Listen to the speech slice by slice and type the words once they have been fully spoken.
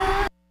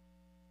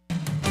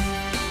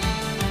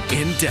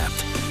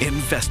in-depth,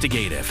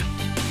 investigative.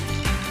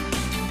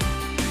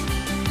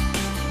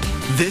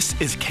 This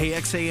is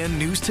KXAN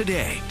News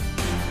Today.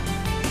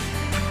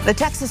 The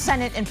Texas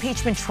Senate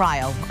impeachment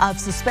trial of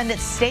suspended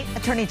State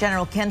Attorney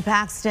General Ken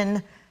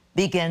Paxton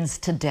begins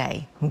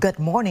today. Good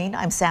morning,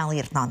 I'm Sally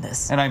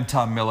Hernandez. And I'm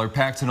Tom Miller.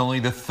 Paxton, only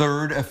the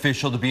third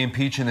official to be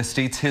impeached in the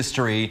state's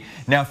history,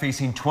 now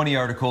facing 20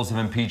 articles of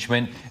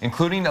impeachment,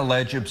 including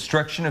alleged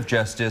obstruction of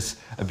justice,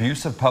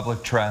 abuse of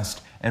public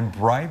trust, and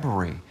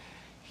bribery.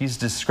 He's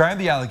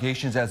described the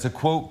allegations as a,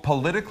 quote,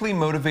 politically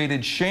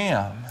motivated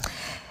sham.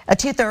 A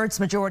 2/3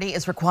 majority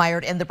is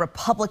required in the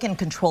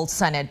Republican-controlled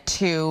Senate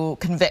to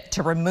convict,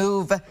 to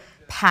remove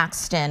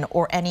Paxton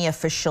or any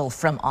official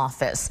from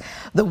office.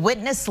 The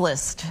witness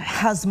list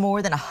has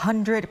more than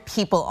 100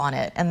 people on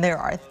it, and there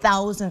are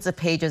thousands of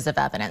pages of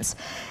evidence.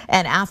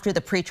 And after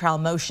the pretrial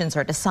motions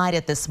are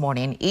decided this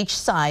morning, each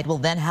side will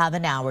then have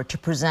an hour to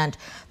present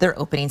their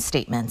opening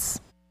statements.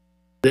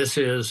 This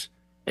is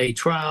a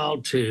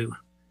trial to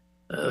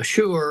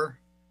assure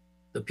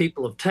the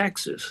people of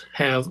Texas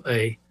have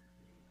an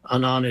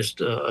honest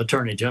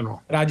attorney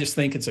general. But I just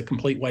think it's a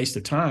complete waste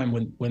of time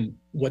when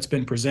what's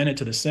been presented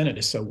to the Senate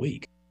is so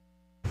weak.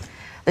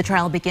 The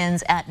trial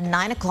begins at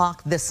 9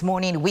 o'clock this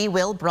morning. We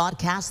will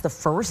broadcast the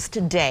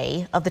first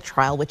day of the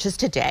trial, which is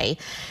today,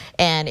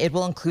 and it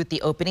will include the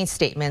opening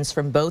statements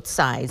from both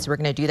sides. We're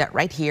going to do that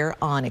right here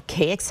on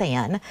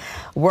KXAN.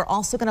 We're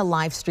also going to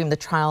live stream the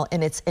trial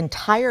in its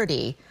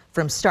entirety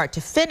from start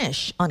to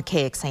finish on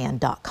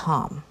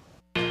KXAN.com.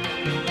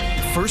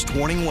 First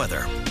warning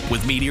weather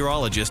with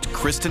meteorologist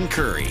Kristen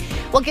Curry.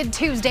 Well, good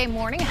Tuesday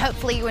morning.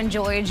 Hopefully you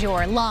enjoyed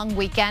your long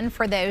weekend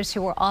for those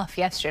who were off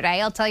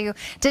yesterday. I'll tell you,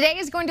 today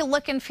is going to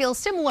look and feel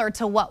similar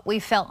to what we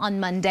felt on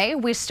Monday.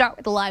 We start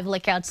with a live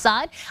look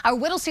outside. Our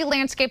Whittlesey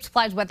Landscape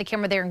Supplies weather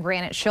camera there in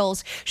Granite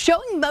Shoals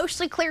showing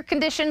mostly clear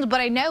conditions, but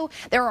I know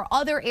there are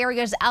other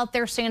areas out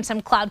there seeing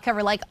some cloud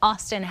cover, like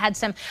Austin had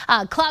some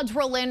clouds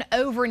roll in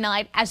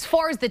overnight. As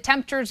far as the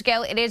temperatures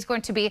go, it is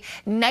going to be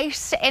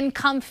nice and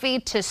comfy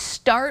to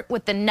start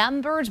with the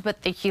numbers,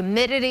 but the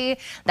humidity,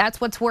 that's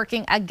what's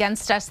working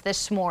against us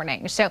this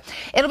morning. So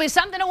it'll be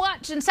something to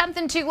watch and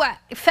something to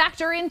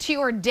factor into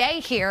your day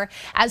here.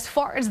 As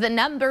far as the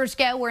numbers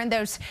go, we're in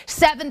those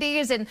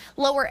 70s and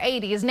lower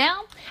 80s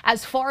now.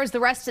 As far as the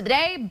rest of the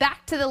day,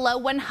 back to the low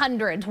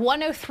 100s.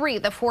 103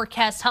 the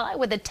forecast high,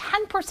 with a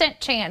 10%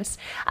 chance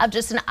of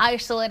just an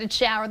isolated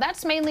shower.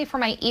 That's mainly for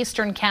my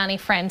eastern county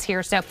friends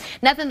here, so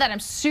nothing that I'm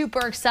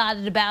super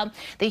excited about.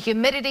 The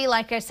humidity,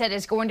 like I said,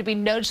 is going to be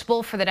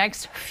noticeable for the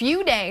next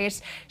few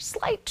days.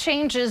 Slight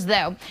changes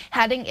though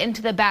heading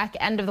into the back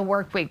end of the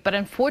work week, but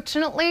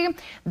unfortunately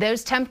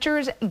those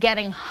temperatures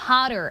getting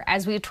hotter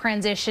as we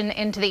transition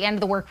into the end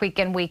of the work week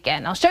and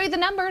weekend. I'll show you the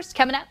numbers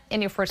coming up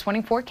in your first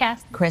warning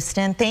forecast.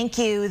 Kristen, thank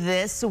you.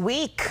 This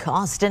week,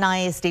 Austin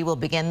ISD will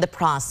begin the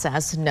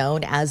process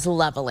known as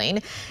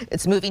leveling.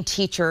 It's moving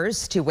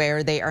teachers to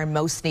where they are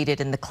most needed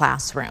in the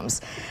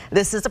classrooms.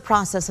 This is a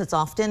process that's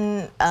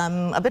often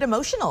a bit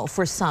emotional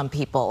for some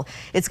people.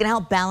 It's going to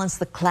help balance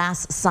the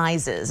class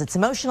sizes. It's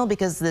emotional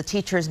because the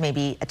teachers may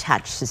be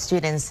attached to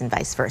students and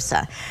vice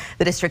versa.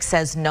 The district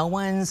says no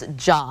one's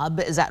job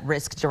is at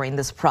risk during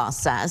this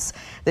process.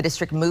 The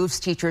district moves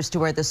teachers to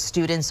where the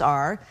students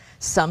are.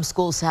 Some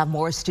schools have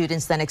more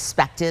students than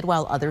expected,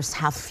 while others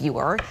have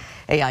fewer.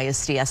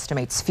 AISD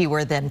estimates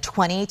fewer than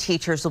 20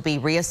 teachers will be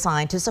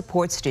reassigned to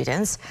support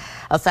students.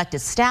 Affected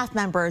staff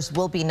members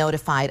will be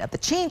notified of the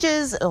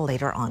changes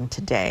later on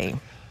today.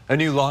 A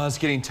new law is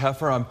getting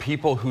tougher on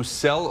people who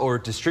sell or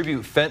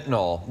distribute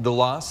fentanyl. The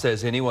law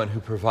says anyone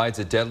who provides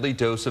a deadly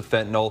dose of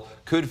fentanyl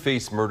could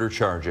face murder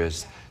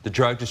charges. The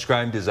drug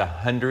described is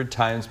 100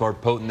 times more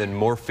potent than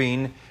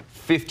morphine,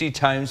 50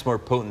 times more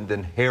potent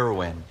than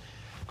heroin.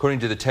 According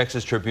to the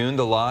Texas Tribune,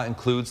 the law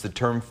includes the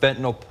term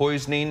fentanyl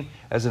poisoning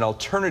as an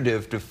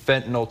alternative to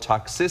fentanyl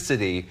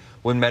toxicity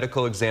when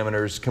medical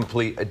examiners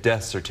complete a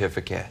death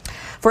certificate.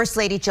 First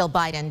Lady Jill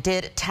Biden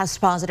did test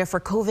positive for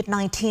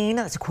COVID-19.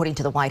 That's according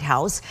to the White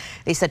House.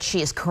 They said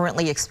she is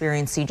currently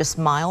experiencing just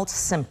mild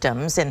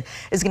symptoms and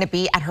is going to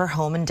be at her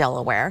home in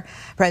Delaware.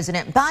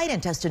 President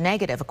Biden tested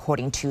negative,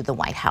 according to the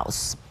White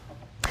House.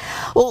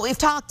 Well, we've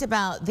talked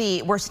about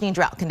the worsening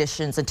drought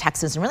conditions in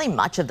Texas and really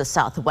much of the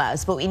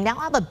Southwest, but we now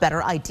have a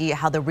better idea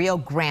how the Rio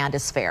Grande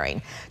is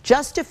faring.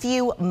 Just a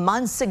few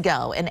months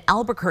ago in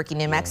Albuquerque,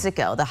 New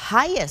Mexico, the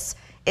highest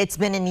it's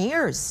been in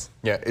years.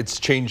 Yeah, it's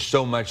changed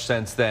so much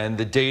since then.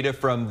 The data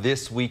from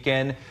this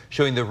weekend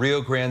showing the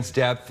Rio Grande's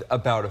depth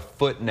about a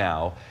foot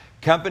now.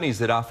 Companies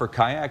that offer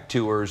kayak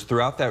tours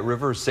throughout that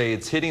river say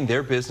it's hitting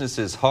their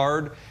businesses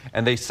hard,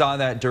 and they saw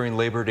that during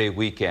Labor Day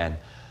weekend.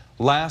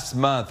 Last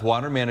month,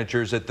 water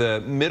managers at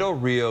the Middle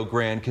Rio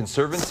Grande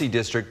Conservancy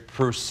District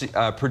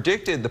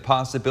predicted the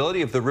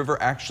possibility of the river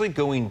actually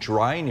going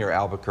dry near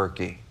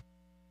Albuquerque.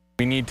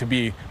 We need to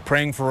be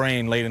praying for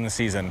rain late in the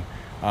season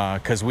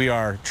because we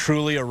are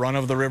truly a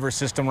run-of-the-river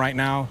system right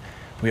now.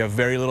 We have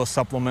very little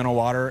supplemental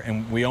water,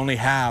 and we only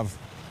have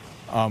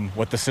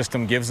what the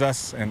system gives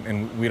us,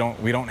 and we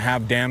don't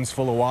have dams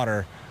full of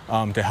water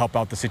to help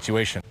out the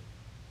situation.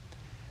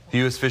 The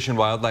U.S. Fish and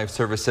Wildlife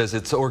Service says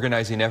it's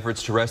organizing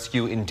efforts to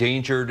rescue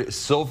endangered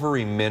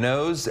silvery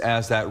minnows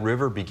as that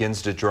river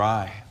begins to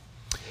dry.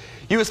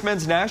 U.S.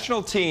 men's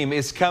national team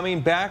is coming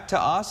back to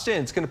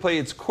Austin. It's going to play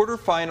its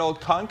quarterfinal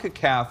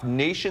CONCACAF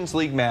Nations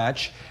League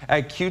match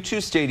at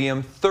Q2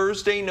 Stadium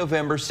Thursday,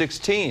 November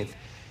 16th.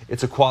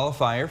 It's a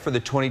qualifier for the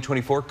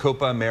 2024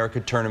 Copa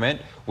America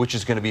tournament, which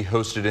is going to be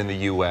hosted in the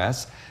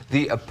U.S.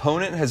 The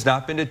opponent has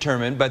not been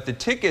determined, but the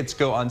tickets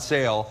go on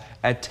sale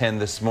at 10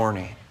 this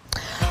morning.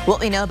 What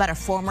we know about a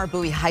former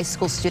Bowie High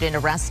School student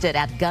arrested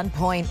at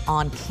gunpoint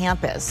on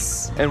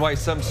campus. And why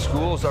some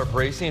schools are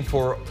bracing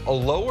for a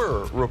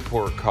lower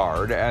report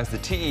card as the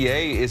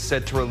TEA is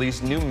set to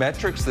release new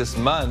metrics this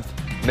month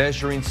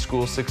measuring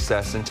school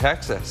success in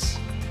Texas.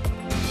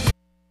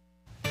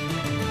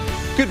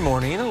 Good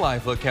morning, a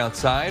live look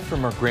outside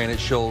from our Granite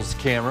Shoals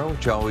camera,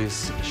 which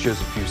always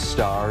shows a few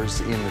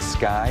stars in the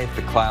sky if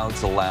the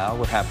clouds allow.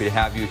 We're happy to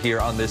have you here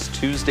on this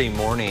Tuesday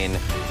morning.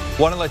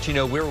 Want to let you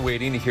know we're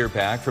waiting to hear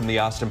back from the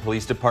Austin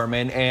Police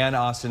Department and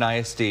Austin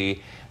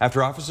ISD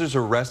after officers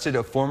arrested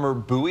a former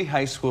Bowie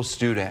High School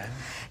student.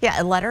 Yeah,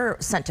 a letter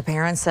sent to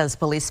parents says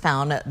police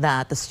found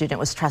that the student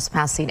was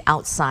trespassing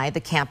outside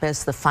the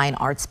campus, the Fine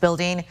Arts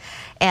Building.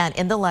 And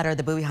in the letter,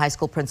 the Bowie High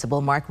School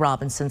principal, Mark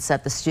Robinson,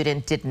 said the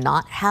student did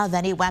not have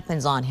any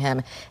weapons on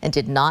him and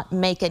did not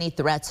make any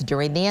threats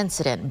during the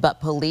incident. But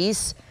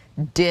police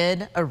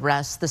did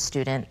arrest the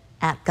student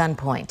at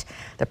gunpoint.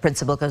 The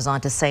principal goes on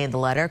to say in the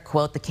letter,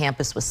 quote, the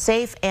campus was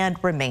safe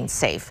and remains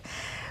safe.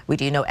 We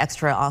do know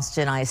extra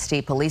Austin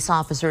ISD police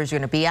officers are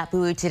going to be at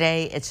Bowie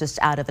today. It's just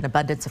out of an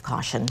abundance of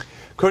caution.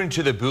 According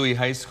to the Bowie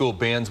High School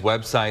band's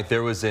website,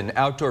 there was an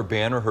outdoor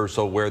band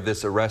rehearsal where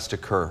this arrest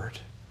occurred.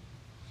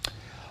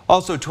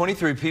 Also,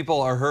 23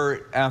 people are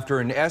hurt after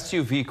an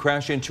SUV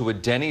crashed into a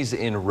Denny's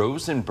in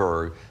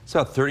Rosenberg. It's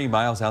about 30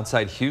 miles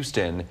outside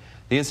Houston.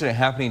 The incident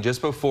happening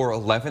just before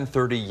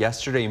 11:30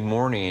 yesterday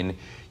morning.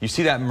 You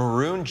see that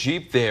maroon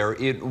Jeep there.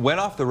 It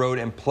went off the road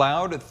and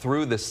plowed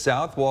through the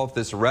south wall of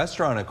this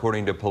restaurant,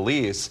 according to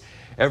police.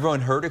 Everyone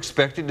hurt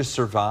expected to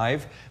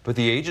survive, but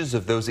the ages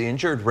of those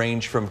injured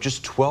range from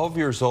just 12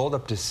 years old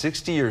up to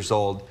 60 years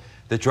old.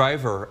 The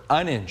driver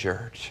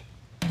uninjured.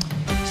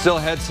 Still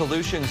ahead,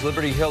 solutions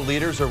Liberty Hill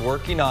leaders are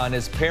working on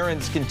as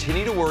parents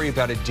continue to worry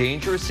about a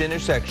dangerous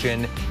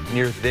intersection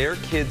near their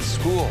kids'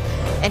 school.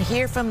 And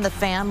hear from the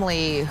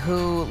family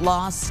who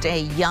lost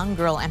a young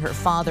girl and her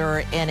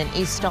father in an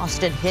East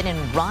Austin hit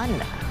and run.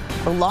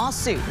 A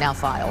lawsuit now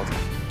filed.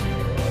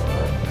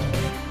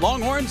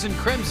 Longhorns and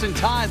Crimson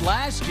Tide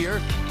last year.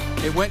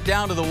 It went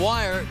down to the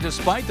wire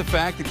despite the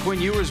fact that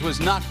Quinn Ewers was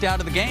knocked out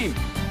of the game.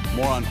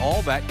 More on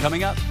all that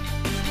coming up.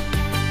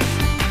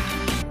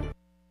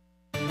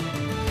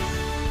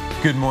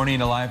 Good morning.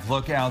 A live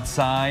look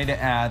outside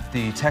at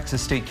the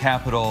Texas State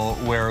Capitol,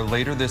 where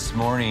later this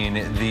morning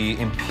the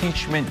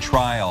impeachment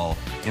trial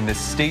in the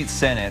state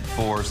Senate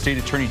for State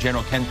Attorney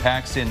General Ken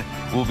Paxton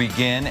will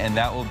begin, and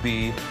that will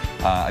be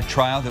a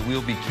trial that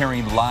we'll be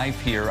carrying live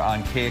here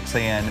on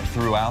KXAN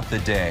throughout the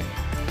day.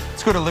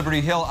 Let's go to Liberty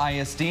Hill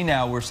ISD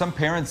now, where some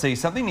parents say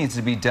something needs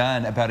to be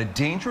done about a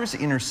dangerous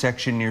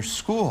intersection near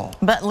school.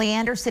 But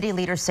Leander City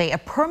leaders say a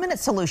permanent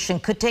solution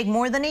could take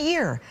more than a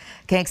year.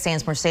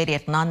 KXAN's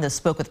Mercedes Hernandez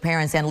spoke with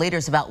parents and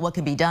leaders about what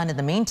can be done in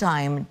the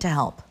meantime to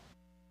help.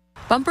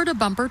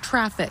 Bumper-to-bumper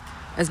traffic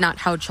is not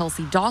how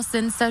Chelsea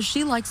Dawson says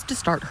she likes to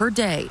start her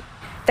day.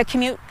 The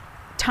commute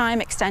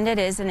time extended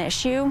is an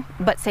issue,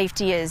 but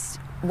safety is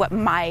what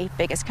my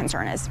biggest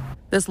concern is.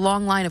 This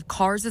long line of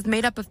cars is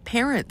made up of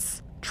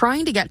parents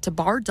trying to get to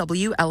Bar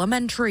W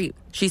Elementary.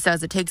 She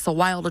says it takes a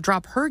while to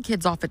drop her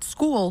kids off at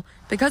school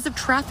because of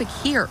traffic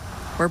here,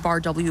 where Bar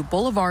W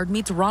Boulevard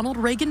meets Ronald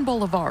Reagan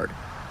Boulevard.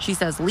 She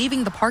says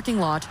leaving the parking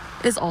lot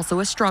is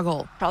also a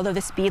struggle. Although the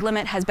speed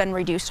limit has been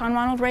reduced on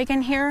Ronald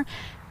Reagan here,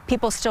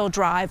 people still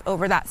drive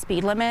over that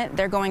speed limit.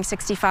 They're going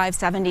 65,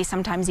 70,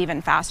 sometimes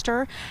even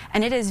faster.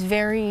 And it is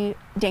very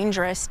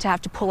dangerous to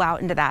have to pull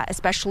out into that,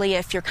 especially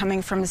if you're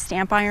coming from the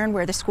Stamp Iron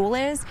where the school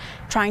is,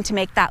 trying to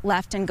make that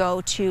left and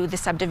go to the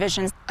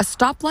subdivisions. A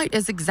stoplight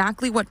is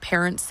exactly what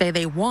parents say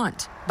they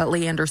want, but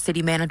Leander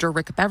City Manager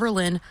Rick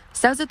Beverlin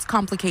says it's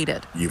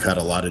complicated. You've had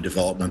a lot of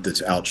development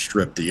that's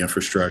outstripped the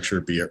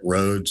infrastructure, be it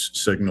roads,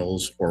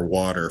 signals, or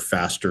water,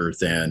 faster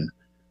than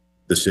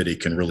the city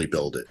can really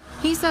build it.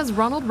 He says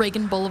Ronald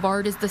Reagan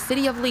Boulevard is the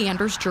city of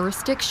Leander's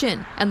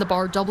jurisdiction, and the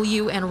Bar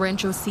W and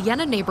Rancho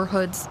Siena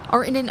neighborhoods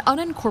are in an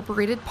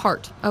unincorporated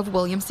part of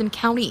Williamson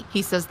County.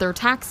 He says their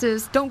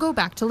taxes don't go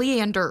back to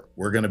Leander.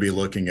 We're going to be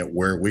looking at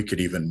where we could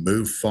even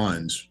move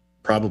funds,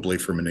 probably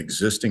from an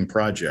existing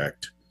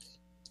project,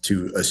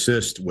 to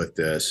assist with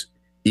this,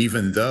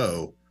 even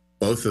though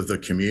both of the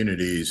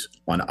communities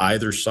on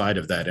either side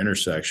of that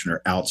intersection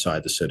are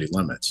outside the city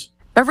limits.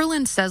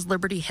 Beverlin says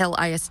Liberty Hill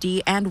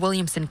ISD and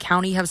Williamson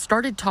County have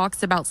started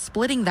talks about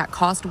splitting that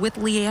cost with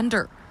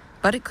Leander,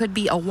 but it could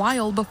be a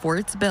while before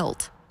it's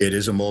built. It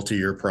is a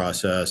multi-year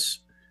process.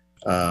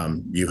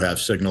 You have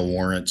signal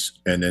warrants,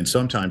 and then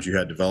sometimes you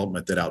have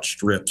development that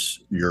outstrips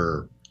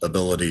your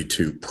ability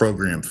to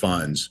program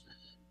funds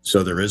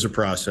So there is a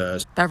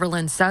process.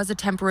 Beverland says a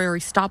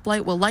temporary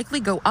stoplight will likely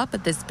go up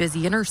at this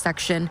busy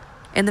intersection.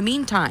 In the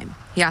meantime,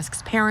 he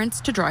asks parents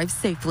to drive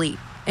safely.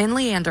 In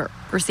Leander,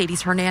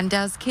 Mercedes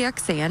Hernandez,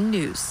 KXAN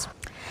News.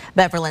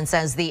 Beverland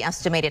says the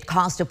estimated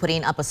cost of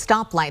putting up a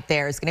stoplight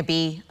there is going to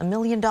be $1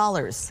 million.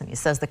 And he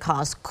says the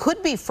cost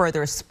could be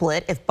further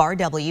split if Bar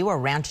W or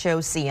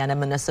Rancho Siena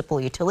municipal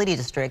utility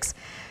districts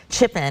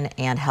chip in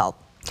and help.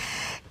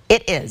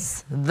 It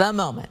is the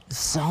moment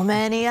so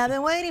many have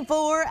been waiting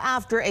for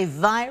after a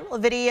viral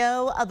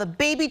video of a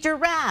baby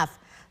giraffe.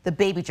 The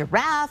baby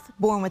giraffe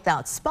born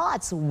without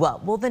spots.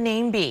 What will the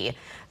name be?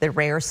 The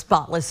rare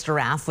spotless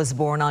giraffe was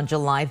born on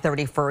July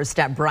 31st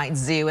at Bright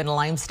Zoo in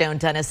Limestone,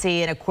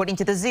 Tennessee. And according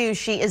to the zoo,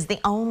 she is the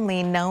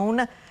only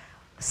known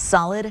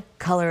solid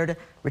colored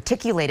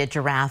reticulated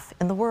giraffe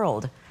in the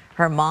world.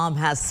 Her mom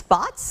has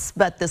spots,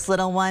 but this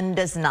little one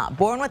does not.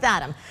 Born without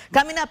them.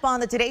 Coming up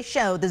on the Today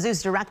Show, the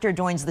zoo's director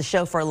joins the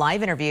show for a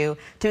live interview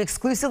to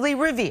exclusively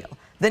reveal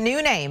the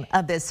new name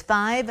of this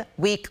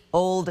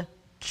 5-week-old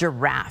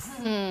giraffe.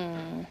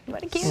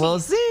 What a cutie. We'll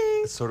see.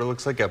 It sort of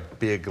looks like a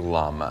big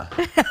llama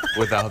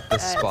without the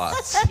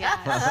spots.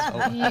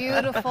 Yes.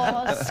 Beautiful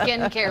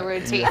skincare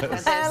routine.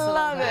 I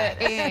love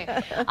it.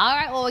 Yeah. All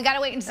right, well, we got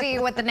to wait and see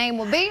what the name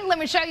will be. Let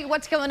me show you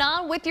what's going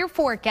on with your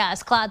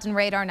forecast. Clouds and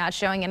radar not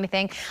showing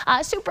anything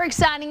super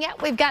exciting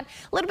yet. We've got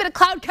a little bit of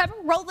cloud cover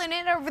rolling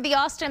in over the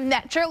Austin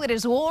metro. It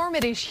is warm.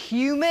 It is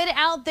humid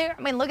out there.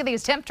 I mean, look at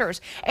these temperatures.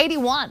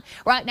 81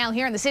 right now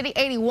here in the city,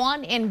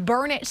 81 in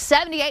Burnett,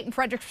 78 in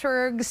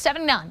Fredericksburg,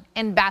 79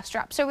 in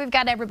Bastrop. So we've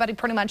got everybody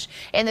pretty much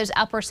in those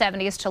upper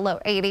 70s to low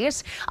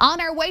 80s. On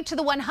our way to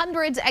the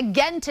 100s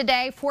again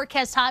today.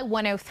 Forecast high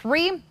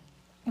 103.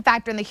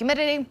 Factor in the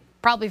humidity.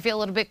 Probably feel a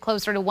little bit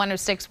closer to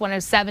 106,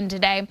 107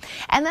 today.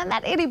 And then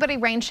that itty-bitty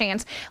rain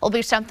chance will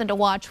be something to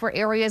watch for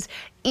areas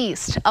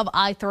east of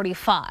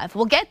I-35.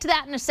 We'll get to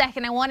that in a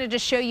second. I wanted to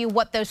show you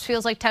what those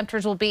feels like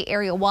temperatures will be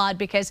area-wide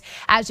because,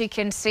 as you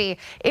can see,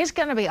 it's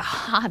going to be a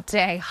hot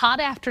day, hot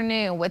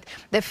afternoon with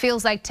the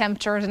feels like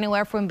temperatures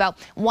anywhere from about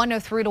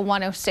 103 to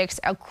 106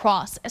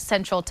 across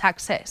central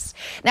Texas.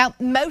 Now,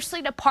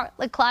 mostly to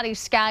partly cloudy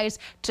skies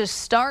to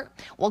start.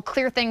 We'll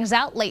clear things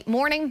out late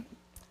morning.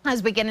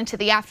 As we get into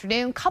the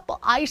afternoon, couple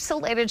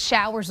isolated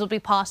showers will be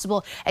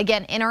possible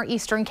again in our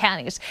eastern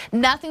counties.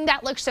 Nothing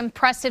that looks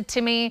impressive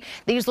to me.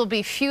 These will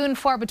be few and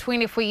far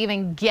between if we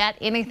even get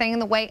anything in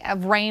the way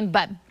of rain,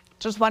 but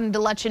just wanted to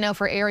let you know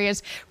for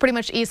areas pretty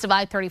much east of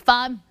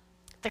I-35.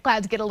 The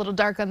clouds get a little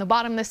dark on the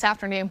bottom this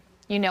afternoon.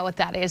 You know what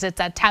that is. It's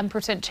a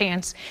 10%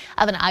 chance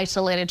of an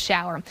isolated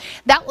shower.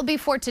 That will be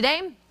for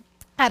today.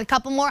 Had a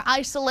couple more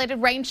isolated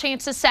rain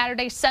chances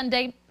Saturday,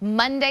 Sunday,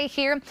 Monday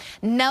here.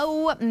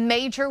 No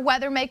major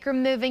weather maker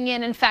moving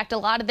in. In fact, a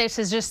lot of this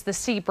is just the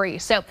sea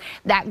breeze. So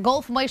that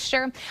Gulf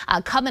moisture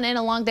coming in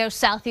along those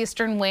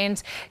southeastern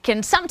winds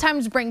can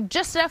sometimes bring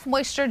just enough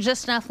moisture,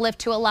 just enough lift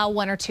to allow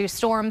 1 or 2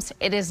 storms.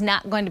 It is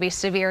not going to be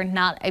severe,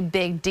 not a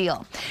big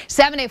deal.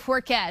 7-day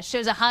forecast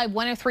shows a high of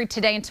 103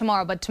 today and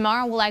tomorrow, but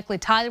tomorrow will likely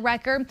tie the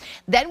record.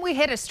 Then we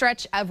hit a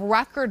stretch of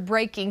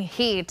record-breaking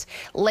heat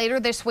later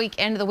this week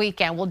into the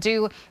weekend. We'll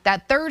do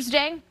that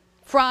Thursday,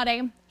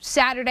 Friday,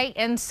 Saturday,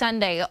 and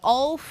Sunday.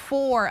 All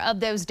 4 of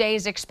those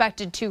days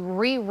expected to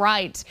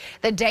rewrite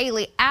the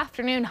daily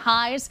afternoon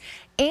highs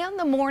and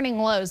the morning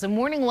lows. The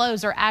morning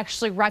lows are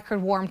actually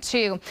record warm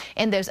too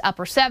in those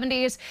upper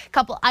 70s. A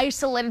couple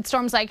isolated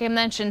storms like I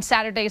mentioned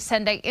Saturday,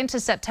 Sunday into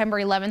September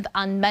 11th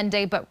on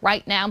Monday, but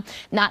right now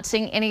not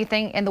seeing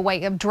anything in the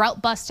way of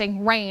drought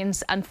busting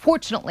rains,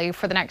 unfortunately,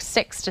 for the next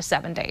 6 to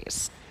 7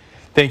 days.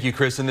 Thank you,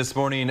 Kristen. This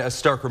morning, a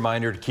stark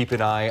reminder to keep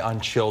an eye on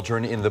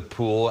children in the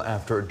pool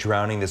after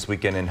drowning this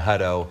weekend in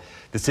Hutto.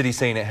 The city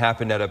saying it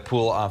happened at a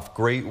pool off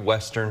Great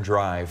Western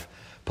Drive.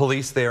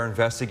 Police there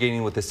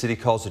investigating what the city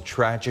calls a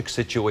tragic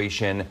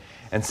situation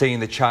and saying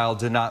the child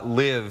did not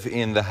live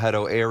in the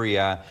Hutto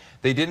area.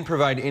 They didn't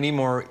provide any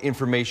more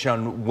information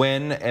on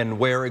when and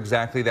where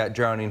exactly that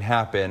drowning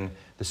happened,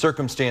 the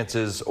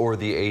circumstances, or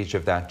the age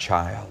of that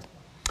child.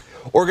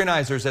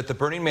 Organizers at the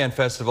Burning Man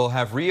Festival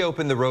have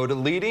reopened the road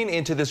leading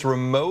into this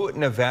remote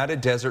Nevada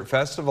desert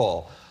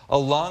festival. A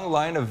long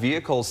line of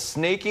vehicles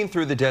snaking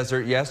through the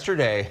desert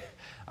yesterday.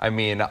 I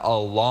mean, a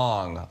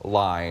long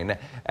line,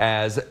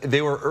 as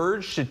they were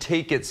urged to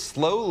take it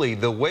slowly.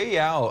 The way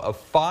out, a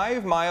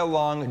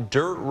 5-mile-long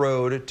dirt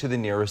road to the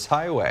nearest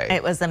highway.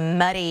 It was a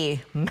muddy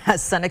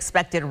mess.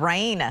 Unexpected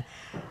rain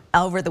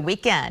over the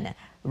weekend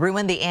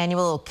ruined the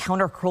annual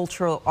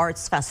Countercultural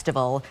Arts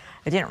Festival.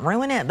 It didn't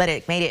ruin it, but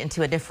it made it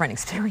into a different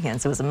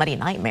experience. It was a muddy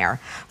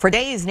nightmare. For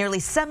days, nearly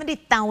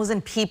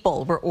 70,000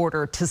 people were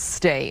ordered to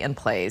stay in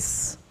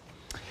place.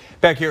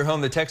 Back here at home,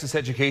 the Texas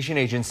Education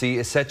Agency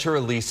is set to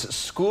release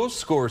school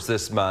scores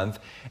this month,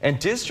 and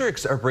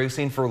districts are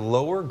bracing for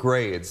lower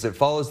grades. It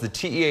follows the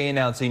TEA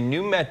announcing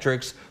new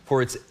metrics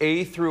for its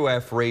A through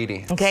F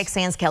ratings.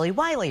 KXAN's Kelly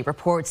Wiley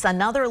reports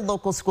another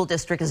local school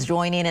district is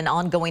joining an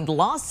ongoing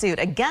lawsuit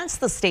against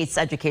the state's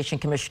education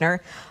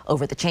commissioner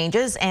over the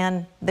changes,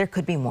 and there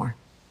could be more.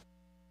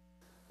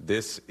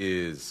 This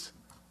is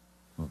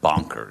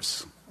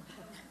bonkers.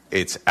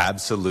 It's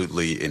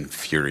absolutely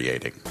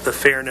infuriating. The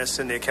fairness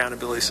in the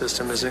accountability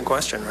system is in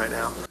question right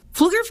now.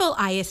 Pflugerville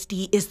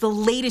ISD is the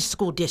latest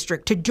school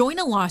district to join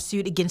a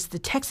lawsuit against the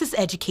Texas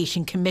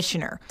Education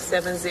Commissioner.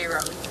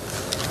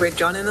 7-0. We're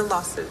joining the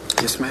lawsuit.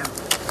 Yes, ma'am.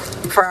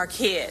 For our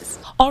kids.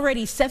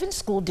 Already 7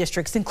 school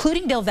districts,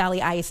 including Del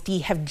Valle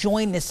ISD, have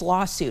joined this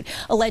lawsuit,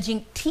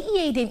 alleging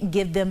TEA didn't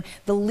give them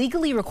the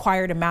legally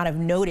required amount of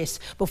notice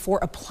before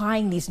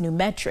applying these new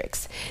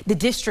metrics. The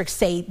districts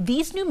say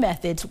these new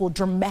methods will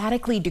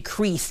dramatically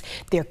decrease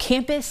their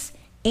campus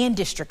and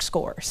district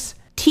scores.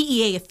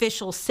 TEA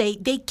officials say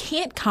they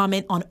can't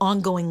comment on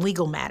ongoing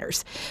legal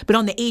matters, but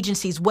on the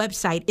agency's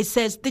website, it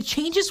says the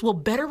changes will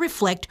better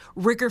reflect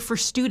rigor for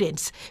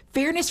students,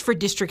 fairness for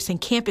districts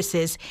and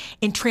campuses,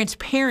 and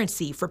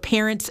transparency for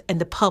parents and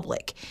the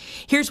public.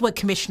 Here's what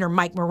Commissioner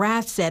Mike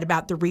Morath said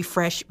about the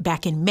refresh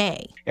back in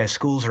May. As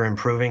schools are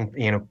improving,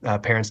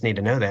 parents need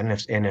to know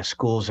that, and if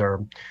schools are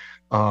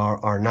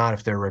not,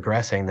 if they're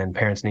regressing, then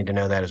parents need to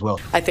know that as well.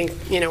 I think,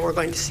 we're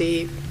going to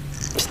see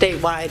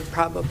statewide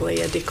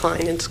probably a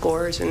decline in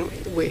scores and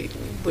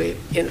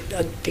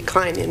a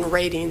decline in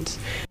ratings.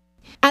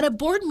 At a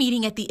board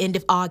meeting at the end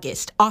of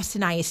August,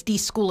 Austin ISD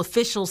school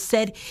officials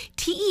said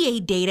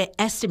TEA data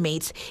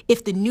estimates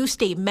if the new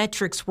state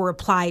metrics were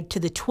applied to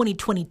the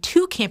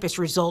 2022 campus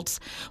results,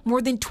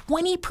 more than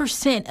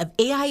 20% of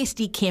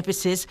AISD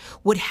campuses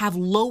would have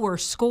lower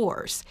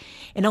scores,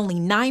 and only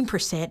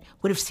 9%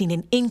 would have seen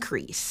an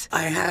increase.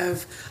 I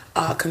have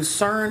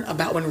concern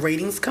about when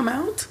ratings come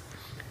out,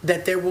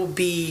 that there will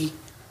be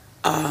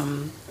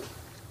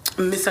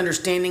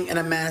misunderstanding and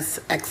a mass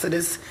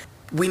exodus.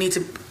 We need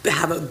to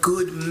have a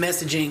good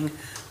messaging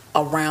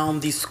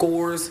around these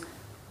scores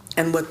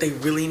and what they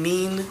really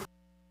mean.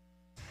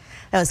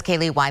 That was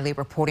Kaylee Wiley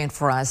reporting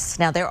for us.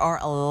 Now, there are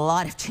a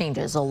lot of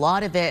changes. A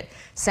lot of it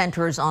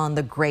centers on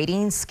the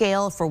grading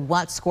scale for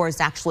what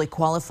scores actually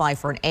qualify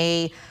for an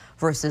A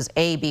versus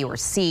A, B, or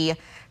C.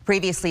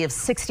 Previously, if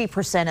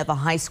 60% of a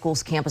high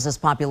school's campus's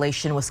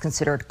population was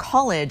considered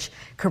college,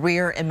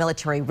 career, and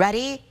military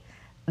ready,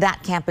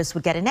 that campus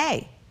would get an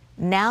A.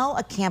 Now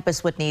a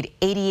campus would need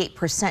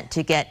 88%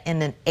 to get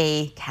in an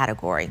A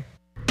category.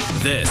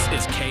 This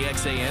is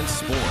KXAN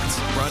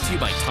Sports, brought to you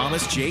by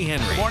Thomas J.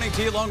 Henry. Good morning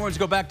to you. Longhorns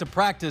go back to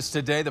practice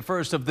today, the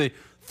first of the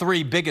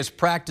 3 biggest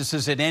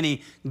practices in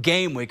any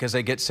game week as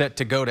they get set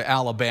to go to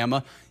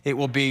Alabama. It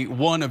will be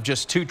one of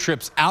just 2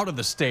 trips out of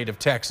the state of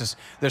Texas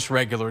this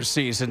regular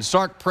season.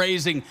 Sark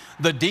praising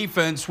the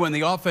defense when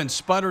the offense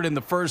sputtered in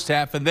the first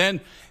half, and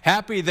then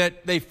happy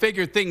that they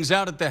figured things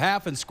out at the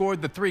half and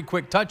scored the 3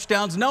 quick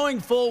touchdowns, knowing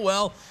full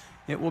well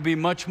it will be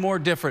much more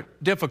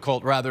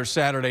difficult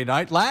Saturday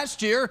night.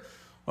 Last year,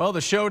 well,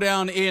 the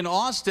showdown in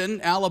Austin,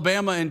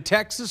 Alabama and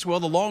Texas, well,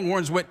 the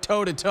Longhorns went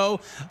toe-to-toe,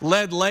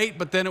 led late,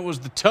 but then it was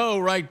the toe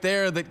right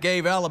there that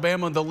gave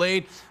Alabama the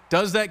lead.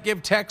 Does that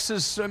give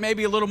Texas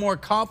maybe a little more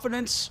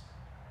confidence?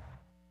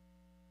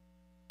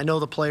 I know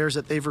the players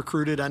that they've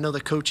recruited. I know the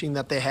coaching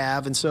that they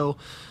have. And so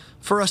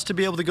for us to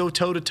be able to go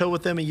toe-to-toe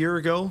with them a year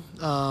ago,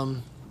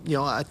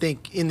 I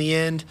think in the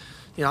end,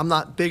 I'm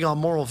not big on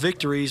moral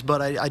victories,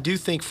 but I do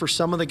think for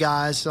some of the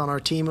guys on our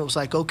team, it was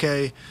like,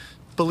 okay,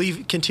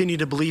 continue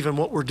to believe in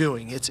what we're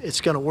doing.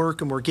 It's going to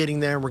work, and we're getting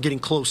there, and we're getting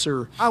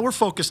closer. We're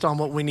focused on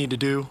what we need to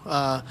do.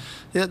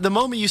 The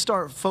moment you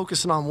start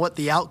focusing on what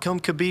the outcome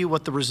could be,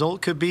 what the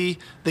result could be,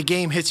 the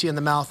game hits you in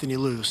the mouth and you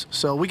lose.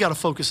 So we got to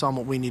focus on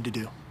what we need to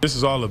do. This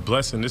is all a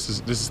blessing. This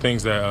is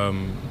things that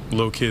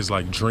little kids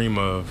dream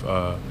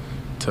of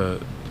to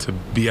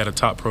be at a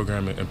top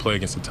program and play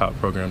against a top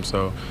program.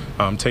 So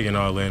I'm taking it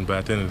all in, but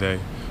at the end of the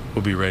day,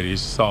 we'll be ready.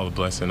 It's just all a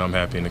blessing. I'm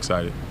happy and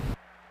excited.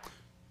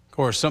 Of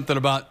course, something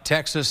about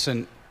Texas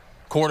and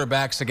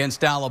quarterbacks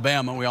against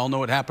Alabama. We all know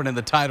what happened in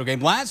the title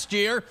game. Last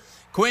year,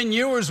 Quinn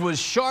Ewers was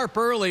sharp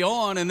early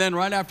on, and then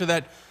right after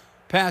that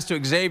pass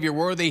to Xavier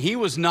Worthy, he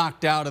was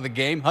knocked out of the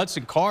game.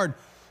 Hudson Card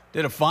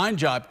did a fine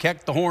job,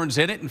 kept the horns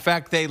in it. In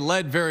fact, they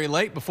led very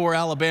late before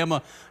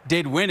Alabama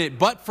did win it.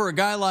 But for a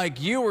guy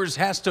like Ewers,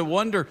 has to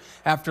wonder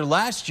after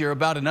last year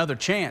about another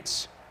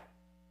chance.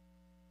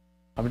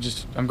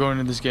 I'm going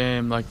into this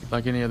game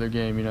like any other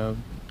game,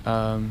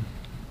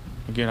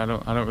 Again, I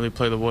don't really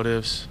play the what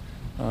ifs.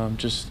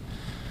 Just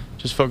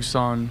focus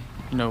on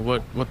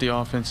what the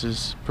offense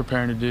is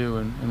preparing to do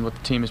and what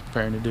the team is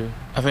preparing to do.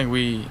 I think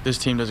this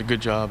team does a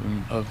good job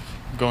of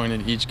going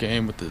into each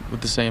game with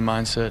the same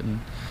mindset,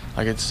 and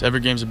every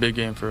game's a big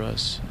game for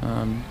us.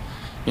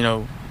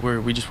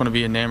 We just want to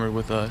be enamored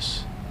with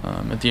us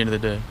at the end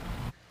of the day.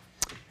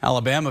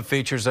 Alabama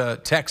features a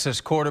Texas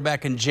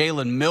quarterback in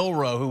Jalen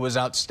Milroe, who was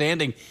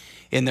outstanding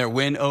in their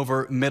win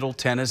over Middle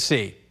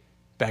Tennessee.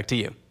 Back to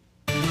you.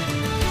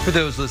 For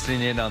those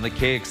listening in on the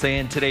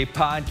KXAN Today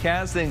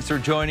podcast, thanks for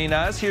joining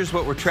us. Here's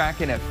what we're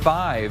tracking at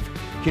 5.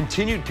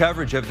 Continued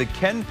coverage of the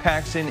Ken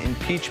Paxton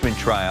impeachment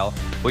trial.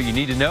 What you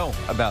need to know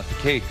about the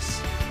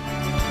case.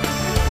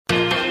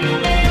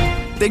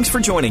 Thanks for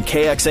joining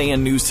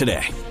KXAN News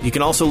Today. You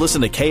can also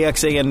listen to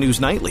KXAN News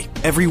Nightly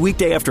every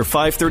weekday after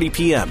 5:30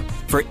 p.m.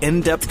 for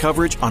in-depth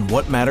coverage on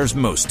what matters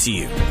most to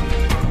you.